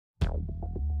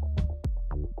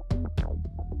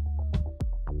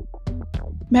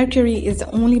Mercury is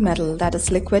the only metal that is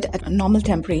liquid at a normal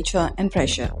temperature and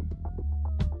pressure.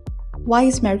 Why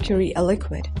is mercury a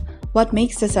liquid? What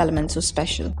makes this element so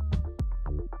special?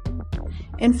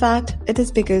 In fact, it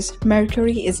is because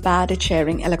mercury is bad at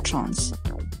sharing electrons.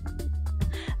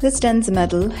 This dense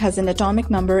metal has an atomic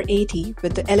number 80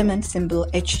 with the element symbol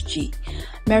Hg.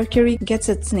 Mercury gets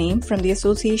its name from the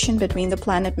association between the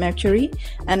planet Mercury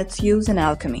and its use in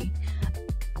alchemy.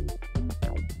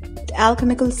 The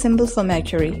alchemical symbol for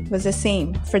mercury was the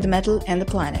same for the metal and the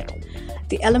planet.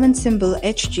 The element symbol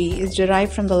Hg is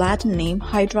derived from the Latin name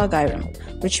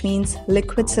hydrargyrum, which means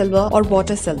liquid silver or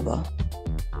water silver.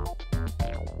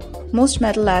 Most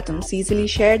metal atoms easily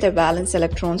share their valence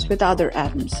electrons with other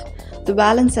atoms. The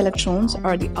valence electrons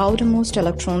are the outermost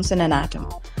electrons in an atom,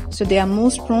 so they are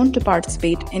most prone to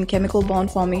participate in chemical bond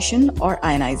formation or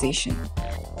ionization.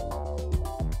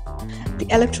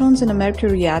 The electrons in a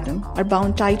mercury atom are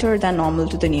bound tighter than normal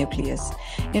to the nucleus.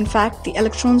 In fact, the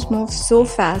electrons move so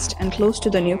fast and close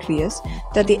to the nucleus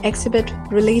that they exhibit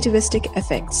relativistic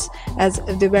effects, as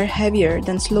if they were heavier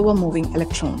than slower moving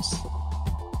electrons.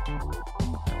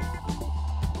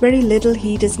 Very little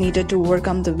heat is needed to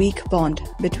overcome the weak bond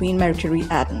between mercury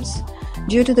atoms.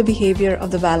 Due to the behavior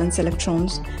of the valence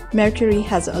electrons, mercury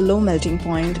has a low melting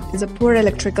point, is a poor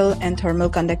electrical and thermal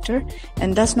conductor,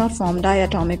 and does not form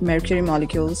diatomic mercury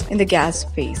molecules in the gas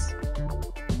phase.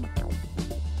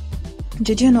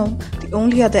 Did you know the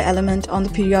only other element on the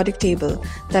periodic table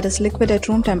that is liquid at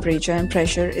room temperature and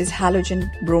pressure is halogen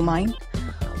bromine?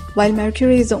 While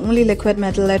mercury is the only liquid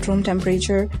metal at room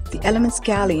temperature, the elements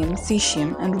gallium,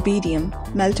 cesium, and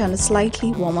rubidium melt under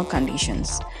slightly warmer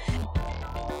conditions.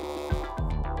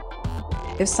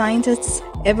 If scientists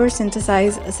ever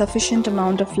synthesize a sufficient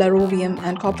amount of flerovium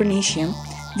and copernicium,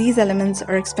 these elements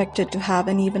are expected to have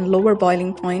an even lower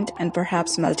boiling point and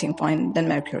perhaps melting point than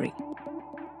mercury.